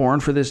was born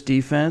for this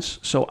defense,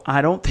 so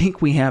I don't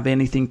think we have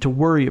anything to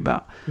worry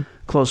about,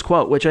 close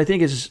quote, which I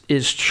think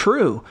is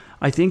true.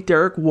 I think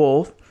Derek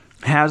Wolfe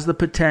has the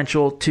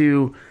potential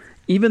to,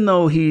 even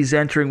though he's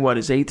entering,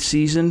 his 8th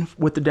season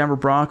with the Denver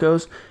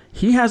Broncos,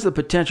 he has the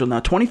potential. Now,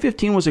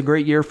 2015 was a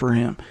great year for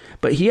him,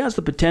 but he has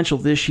the potential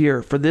this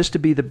year for this to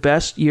be the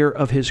best year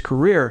of his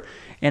career.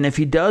 And if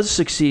he does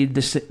succeed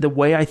the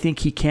way I think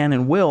he can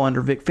and will under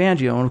Vic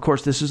Fangio, and of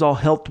course this is all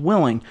health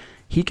willing,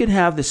 he could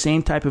have the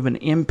same type of an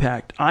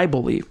impact, I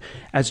believe,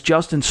 as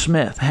Justin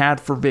Smith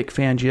had for Vic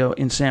Fangio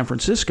in San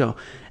Francisco.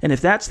 And if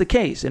that's the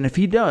case, and if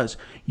he does,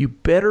 you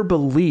better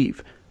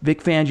believe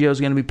Vic Fangio is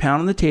going to be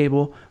pounding the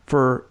table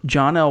for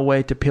John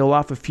Elway to peel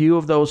off a few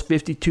of those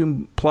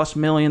 $52+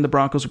 million the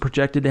Broncos are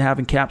projected to have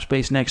in cap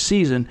space next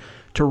season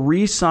to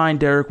re-sign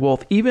Derek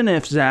Wolfe, even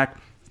if, Zach,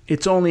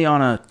 it's only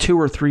on a 2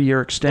 or 3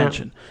 year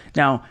extension.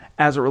 Yeah. Now,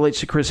 as it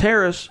relates to Chris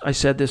Harris, I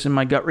said this in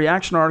my gut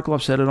reaction article.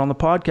 I've said it on the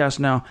podcast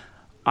now.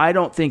 I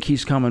don't think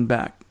he's coming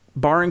back.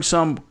 Barring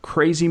some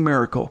crazy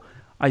miracle,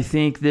 I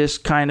think this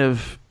kind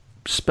of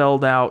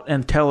spelled out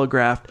and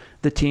telegraphed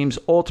the team's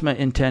ultimate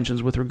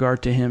intentions with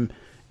regard to him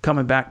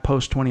coming back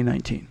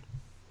post-2019.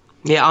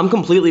 Yeah, I'm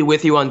completely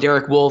with you on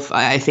Derek Wolfe.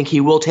 I think he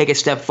will take a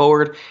step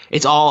forward.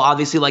 It's all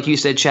obviously, like you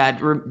said,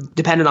 Chad,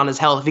 dependent on his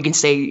health. If he can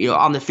stay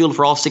on the field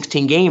for all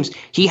 16 games,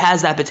 he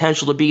has that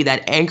potential to be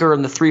that anchor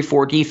in the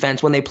 3-4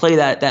 defense when they play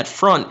that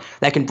front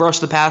that can brush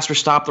the passer,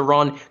 stop the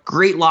run.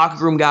 Great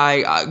locker room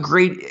guy,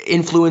 great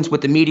influence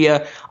with the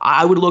media.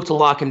 I would look to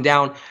lock him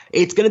down.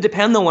 It's going to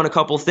depend, though, on a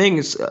couple of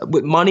things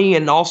with money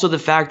and also the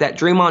fact that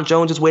Draymond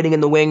Jones is waiting in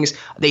the wings.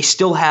 They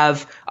still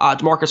have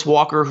DeMarcus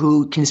Walker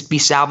who can be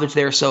salvaged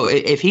there. So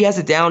if he has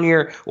a down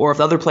year or if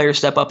the other players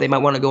step up, they might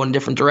want to go in a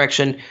different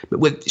direction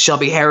with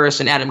Shelby Harris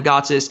and Adam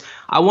Gotsis.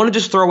 I want to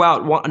just throw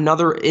out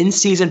another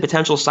in-season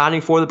potential signing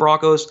for the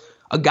Broncos.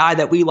 A guy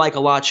that we like a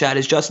lot, Chad,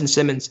 is Justin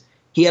Simmons.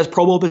 He has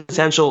Pro Bowl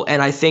potential,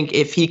 and I think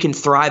if he can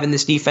thrive in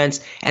this defense,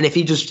 and if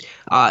he just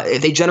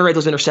if they generate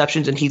those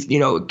interceptions and he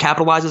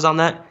capitalizes on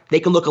that,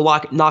 they can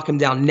knock him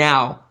down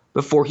now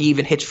before he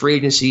even hits free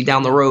agency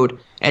down the road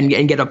and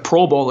get a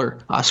Pro Bowler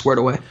squared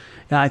away.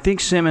 Yeah, I think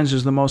Simmons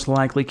is the most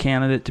likely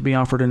candidate to be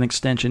offered an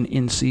extension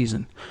in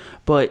season,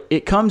 but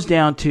it comes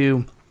down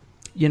to,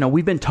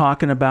 we've been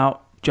talking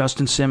about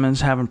Justin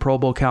Simmons having Pro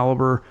Bowl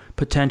caliber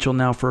potential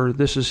now for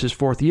this is his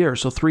 4th year,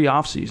 so 3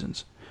 off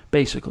seasons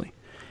basically.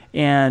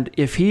 And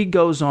if he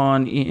goes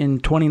on in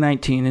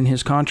 2019, in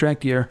his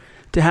contract year,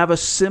 to have a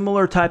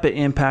similar type of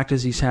impact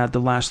as he's had the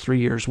last 3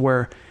 years,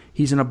 where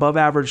he's an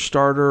above-average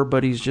starter,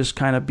 but he's just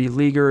kind of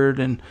beleaguered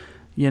and,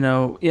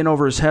 in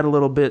over his head a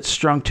little bit,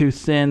 strung too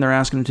thin. They're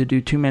asking him to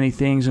do too many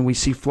things, and we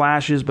see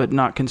flashes but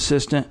not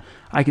consistent.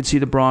 I could see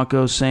the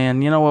Broncos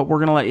saying, you know what, we're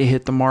going to let you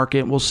hit the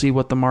market. We'll see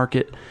what the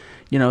market,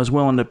 is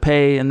willing to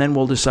pay, and then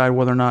we'll decide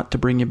whether or not to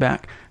bring you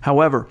back.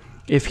 However,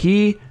 if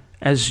he...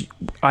 As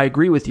I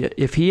agree with you,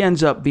 if he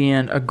ends up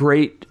being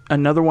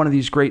another one of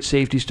these great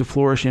safeties to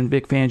flourish in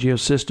Vic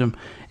Fangio's system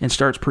and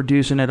starts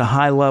producing at a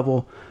high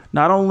level,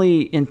 not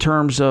only in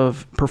terms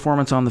of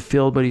performance on the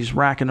field, but he's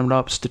racking them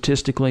up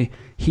statistically,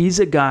 he's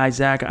a guy,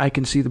 Zach, I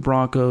can see the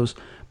Broncos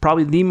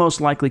probably the most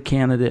likely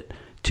candidate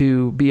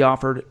to be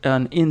offered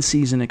an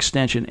in-season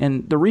extension.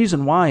 And the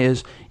reason why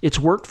is it's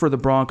worked for the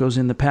Broncos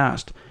in the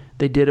past.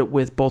 They did it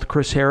with both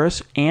Chris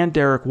Harris and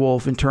Derek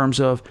Wolfe in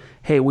terms of,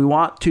 hey, we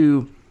want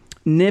to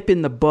nip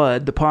in the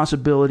bud the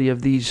possibility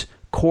of these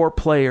core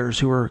players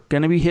who are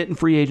going to be hitting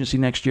free agency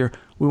next year.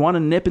 We want to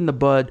nip in the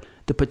bud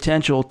the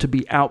potential to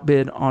be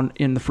outbid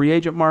in the free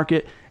agent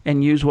market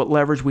and use what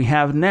leverage we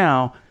have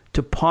now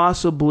to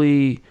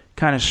possibly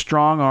kind of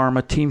strong arm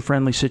a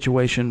team-friendly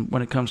situation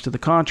when it comes to the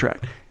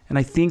contract. And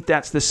I think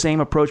that's the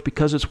same approach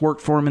because it's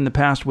worked for him in the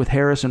past with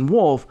Harris and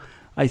Wolfe.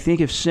 I think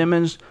if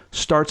Simmons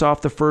starts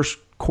off the first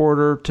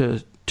quarter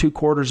to 2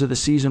 quarters of the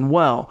season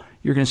well,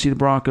 you're going to see the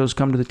Broncos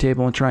come to the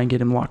table and try and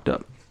get him locked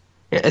up.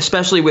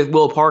 Especially with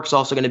Will Parks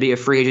also going to be a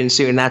free agent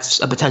soon, and that's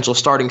a potential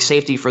starting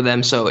safety for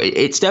them. So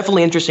it's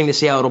definitely interesting to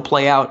see how it'll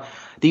play out.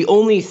 The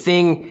only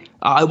thing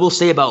I will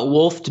say about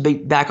Wolfe, to be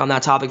back on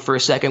that topic for a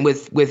second,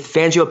 with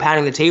Fangio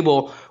patting the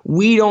table,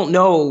 we don't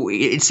know.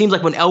 It seems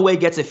like when Elway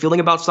gets a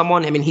feeling about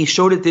someone, he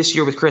showed it this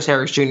year with Chris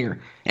Harris Jr.,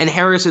 and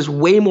Harris is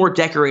way more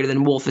decorated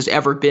than Wolfe has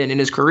ever been in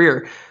his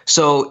career.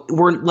 So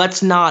I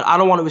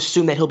don't want to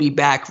assume that he'll be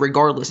back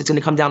regardless. It's going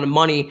to come down to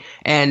money,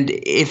 and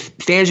if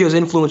Fangio's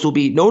influence will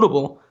be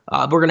notable,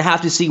 we're going to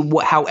have to see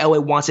how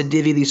Elway wants to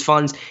divvy these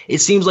funds. It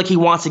seems like he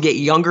wants to get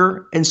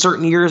younger in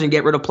certain years and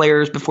get rid of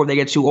players before they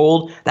get too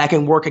old. That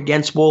can work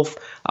against Wolfe.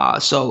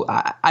 So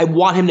I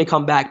want him to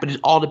come back, but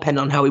it all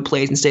depends on how he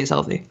plays and stays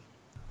healthy.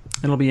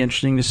 It'll be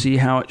interesting to see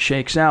how it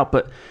shakes out.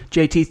 But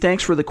JT,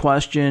 thanks for the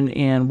question,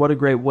 and what a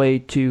great way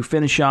to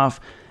finish off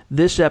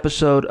this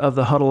episode of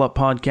the Huddle Up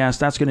Podcast.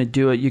 That's going to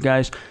do it, you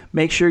guys.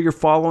 Make sure you're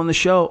following the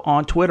show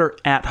on Twitter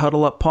at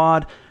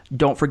HuddleUpPod.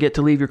 Don't forget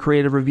to leave your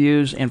creative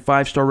reviews and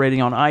 5-star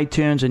rating on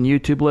iTunes and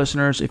YouTube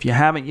listeners. If you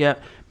haven't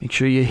yet, make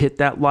sure you hit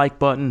that like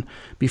button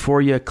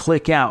before you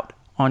click out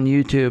on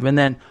YouTube. And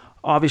then,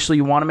 obviously,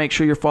 you want to make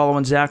sure you're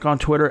following Zach on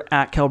Twitter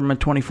at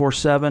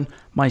Kelberman247,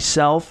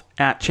 myself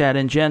at Chad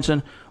and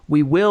Jensen.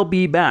 We will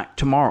be back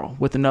tomorrow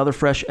with another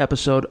fresh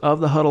episode of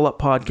the Huddle Up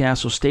Podcast,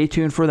 so stay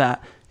tuned for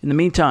that. In the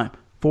meantime,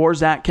 for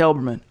Zach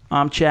Kelberman,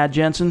 I'm Chad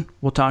Jensen.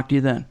 We'll talk to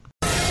you then.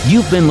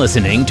 You've been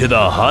listening to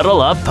the Huddle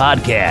Up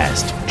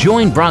Podcast.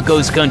 Join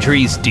Broncos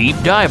Country's deep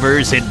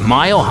divers at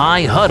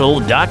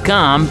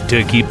milehighhuddle.com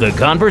to keep the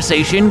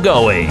conversation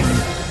going.